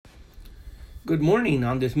Good morning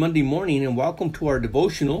on this Monday morning, and welcome to our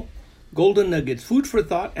devotional, Golden Nuggets, food for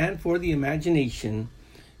thought and for the imagination.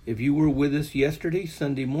 If you were with us yesterday,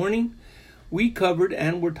 Sunday morning, we covered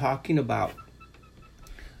and we're talking about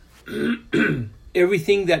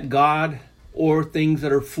everything that God or things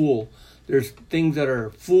that are full. There's things that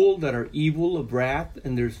are full that are evil of wrath,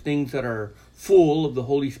 and there's things that are full of the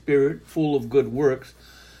Holy Spirit, full of good works,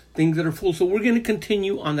 things that are full. So we're going to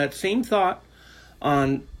continue on that same thought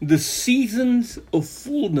on the seasons of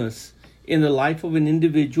fullness in the life of an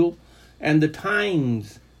individual and the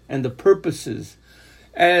times and the purposes.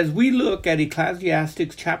 As we look at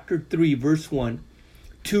Ecclesiastes chapter 3, verse 1,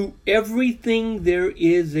 to everything there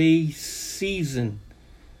is a season.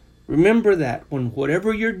 Remember that when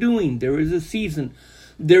whatever you're doing, there is a season.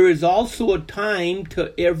 There is also a time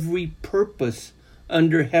to every purpose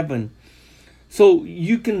under heaven. So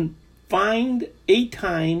you can find a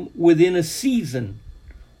time within a season,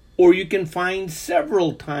 or you can find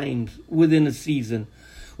several times within a season.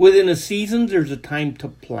 Within a season, there's a time to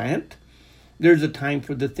plant. There's a time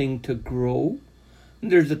for the thing to grow.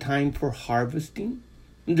 There's a time for harvesting.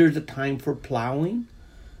 There's a time for plowing.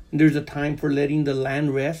 There's a time for letting the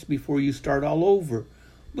land rest before you start all over.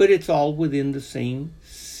 But it's all within the same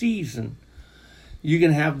season. You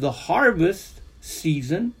can have the harvest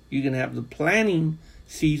season. You can have the planting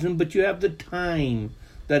season, but you have the time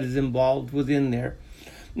that is involved within there.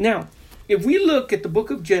 Now, if we look at the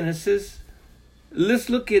book of Genesis, let's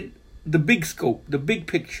look at the big scope, the big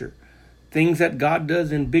picture, things that God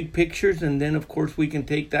does in big pictures, and then of course we can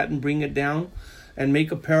take that and bring it down and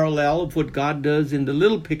make a parallel of what God does in the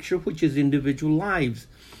little picture, which is individual lives.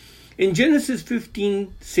 In Genesis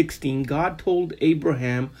 15:16, God told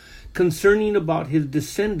Abraham concerning about his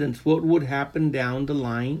descendants, what would happen down the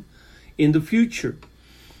line in the future.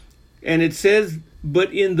 And it says,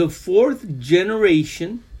 but in the fourth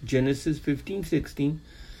generation, Genesis 15:16,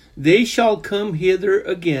 they shall come hither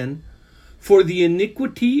again, for the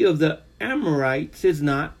iniquity of the Amorites is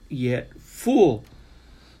not yet full.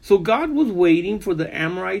 So God was waiting for the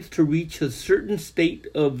Amorites to reach a certain state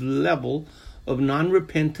of level of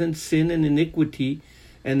non-repentant sin and iniquity,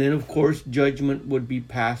 and then of course judgment would be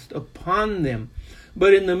passed upon them.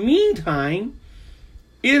 But in the meantime,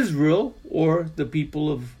 Israel, or the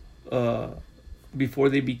people of before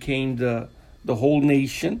they became the whole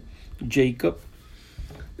nation, Jacob,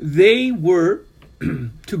 they were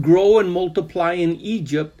to grow and multiply in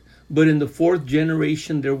Egypt, but in the fourth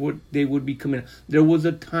generation they would be coming. There was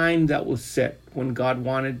a time that was set when God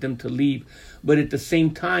wanted them to leave, but at the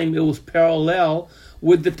same time it was parallel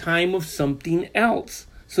with the time of something else.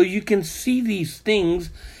 So you can see these things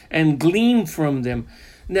and glean from them.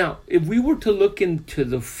 Now, if we were to look into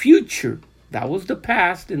the future, that was the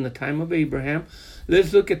past in the time of Abraham.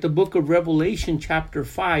 Let's look at the book of Revelation chapter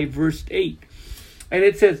 5, verse 8. And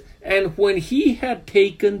it says, and when he had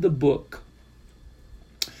taken the book,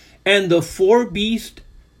 and the 4 beasts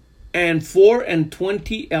and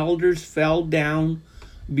 24 elders fell down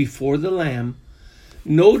before the Lamb.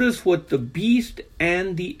 Notice what the beast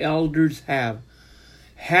and the elders have.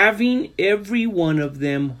 Having every one of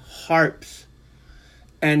them harps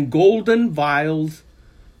and golden vials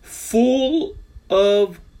full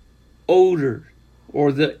of odor,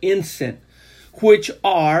 or the incense, which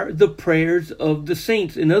are the prayers of the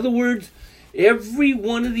saints. In other words, every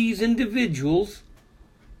one of these individuals,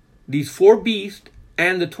 these 4 beasts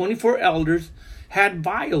and the 24 elders, had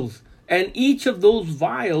vials, and each of those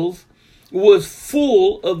vials was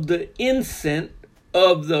full of the incense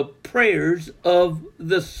of the prayers of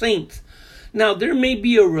the saints. Now, there may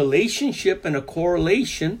be a relationship and a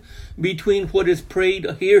correlation between what is prayed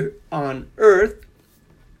here on earth,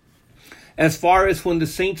 as far as when the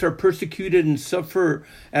saints are persecuted and suffer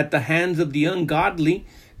at the hands of the ungodly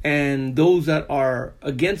and those that are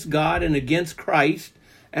against God and against Christ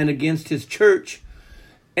and against his church.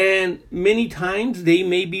 And many times they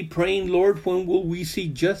may be praying, Lord, when will we see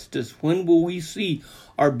justice? When will we see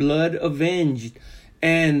our blood avenged?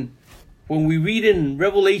 And when we read in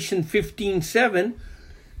Revelation 15:7,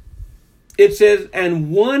 it says, and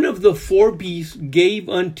one of the 4 beasts gave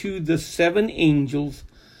unto the 7 angels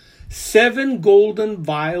 7 golden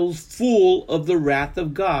vials full of the wrath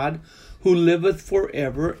of God, who liveth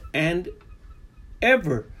forever and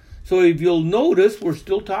ever. So if you'll notice, we're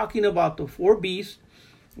still talking about the 4 beasts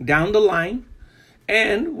down the line,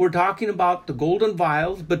 and we're talking about the golden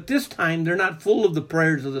vials, but this time they're not full of the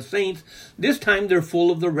prayers of the saints. This time they're full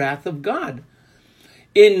of the wrath of God.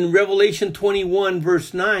 In Revelation 21,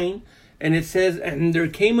 verse 9, and it says, and there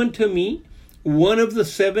came unto me one of the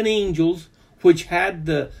 7 angels, which had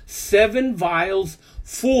the 7 vials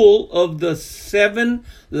full of the 7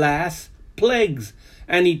 last plagues.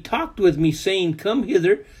 And he talked with me, saying, Come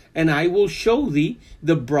hither, and I will show thee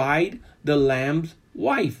the bride, the Lamb's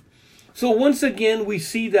wife. So once again, we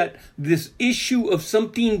see that this issue of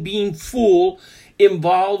something being full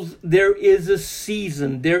involves there is a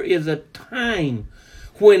season, there is a time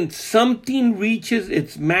when something reaches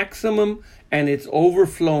its maximum and it's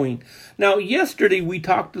overflowing. Now, yesterday we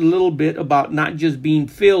talked a little bit about not just being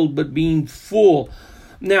filled, but being full.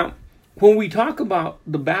 Now, when we talk about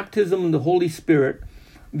the baptism of the Holy Spirit,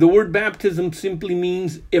 the word baptism simply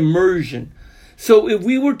means immersion. So if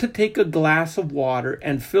we were to take a glass of water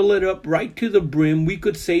and fill it up right to the brim, we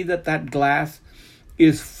could say that that glass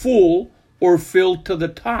is full or filled to the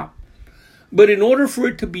top. But in order for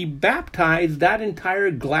it to be baptized, that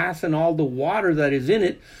entire glass and all the water that is in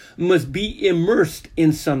it must be immersed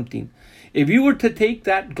in something. If you were to take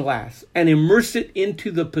that glass and immerse it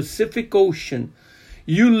into the Pacific Ocean,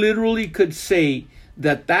 you literally could say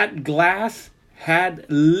that that glass had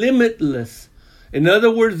limitless. In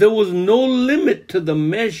other words, there was no limit to the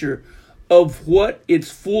measure of what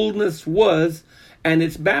its fullness was and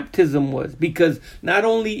its baptism was. Because not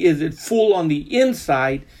only is it full on the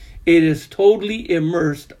inside, it is totally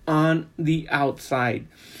immersed on the outside.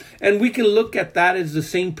 And we can look at that as the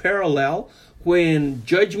same parallel when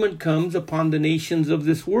judgment comes upon the nations of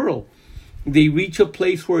this world. They reach a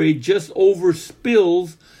place where it just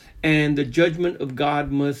overspills and the judgment of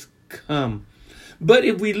God must come. But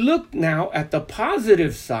if we look now at the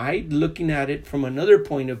positive side, looking at it from another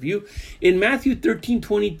point of view, in Matthew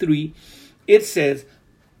 13:23, it says,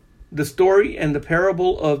 the story and the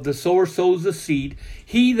parable of the sower sows the seed.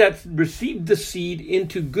 He that received the seed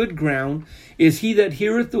into good ground is he that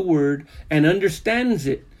heareth the word and understands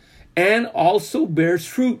it, and also bears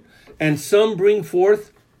fruit. And some bring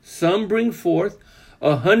forth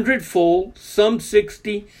 100-fold, some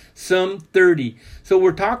 60, some 30. So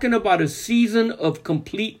we're talking about a season of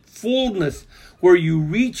complete fullness where you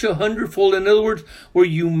reach 100-fold. In other words, where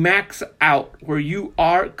you max out, where you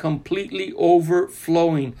are completely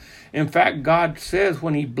overflowing. In fact, God says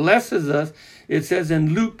when he blesses us, it says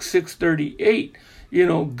in Luke 6:38,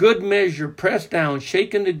 good measure, pressed down,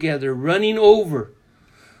 shaken together, running over,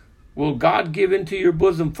 will God give into your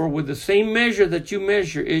bosom, for with the same measure that you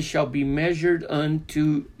measure, it shall be measured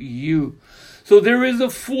unto you. So there is a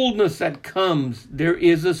fullness that comes. There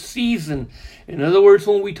is a season. In other words,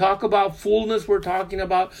 when we talk about fullness, we're talking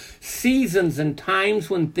about seasons and times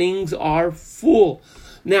when things are full.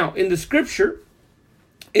 Now, in the scripture,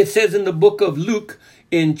 it says in the book of Luke,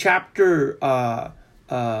 in chapter,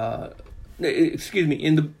 in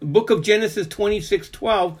the book of Genesis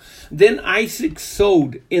 26:12, then Isaac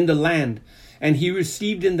sowed in the land, and he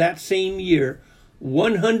received in that same year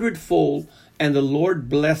 100-fold, and the Lord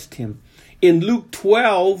blessed him. In Luke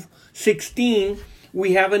 12:16,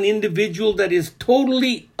 we have an individual that is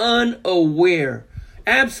totally unaware,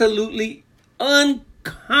 absolutely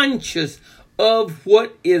unconscious of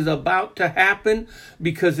what is about to happen,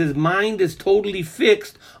 because his mind is totally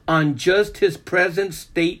fixed on just his present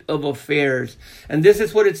state of affairs. And this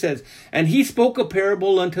is what it says. And he spoke a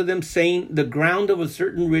parable unto them, saying, the ground of a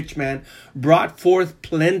certain rich man brought forth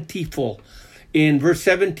plentiful. In verse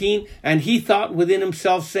 17, and he thought within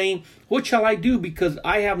himself, saying, what shall I do? Because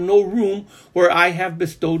I have no room where I have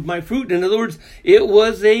bestowed my fruit. In other words, it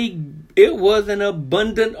was an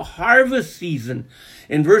abundant harvest season.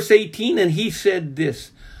 In verse 18, and he said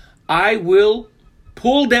this, I will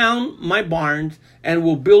pull down my barns and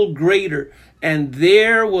will build greater, and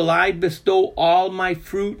there will I bestow all my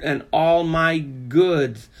fruit and all my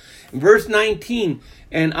goods. In verse 19,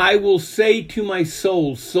 and I will say to my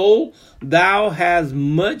soul, soul, thou hast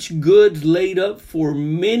much goods laid up for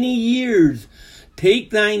many years. Take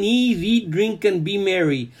thine ease, eat, drink, and be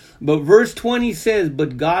merry. But verse 20 says,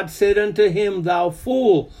 but God said unto him, thou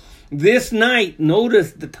fool, this night,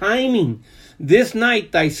 notice the timing, this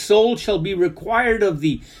night thy soul shall be required of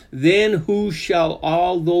thee. Then who shall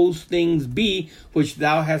all those things be which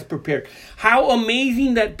thou hast prepared? How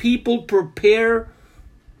amazing that people prepare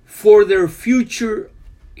for their future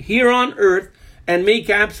here on earth and make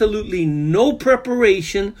absolutely no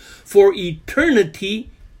preparation for eternity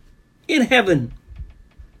in heaven.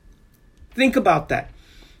 Think about that.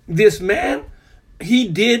 This man, he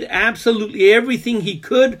did absolutely everything he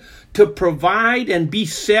could to provide and be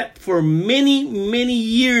set for many, many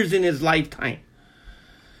years in his lifetime.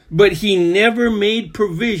 But he never made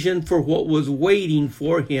provision for what was waiting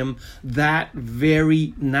for him that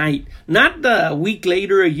very night. Not a week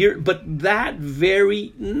later, a year, but that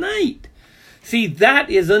very night. See, that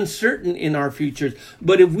is uncertain in our futures.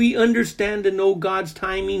 But if we understand and know God's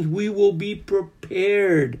timings, we will be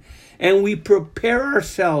prepared. and we prepare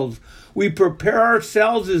ourselves. We prepare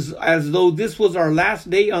ourselves as though this was our last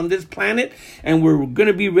day on this planet and we're going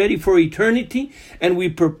to be ready for eternity. And we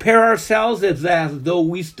prepare ourselves as though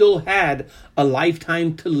we still had a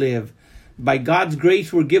lifetime to live. By God's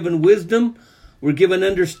grace, we're given wisdom, we're given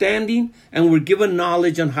understanding, and we're given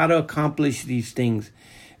knowledge on how to accomplish these things.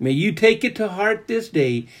 May you take it to heart this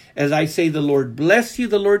day as I say, the Lord bless you,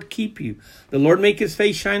 the Lord keep you. The Lord make his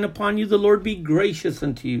face shine upon you, the Lord be gracious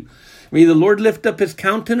unto you. May the Lord lift up his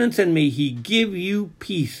countenance and may he give you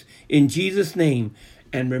peace in Jesus' name.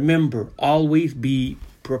 And remember, always be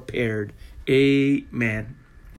prepared. Amen.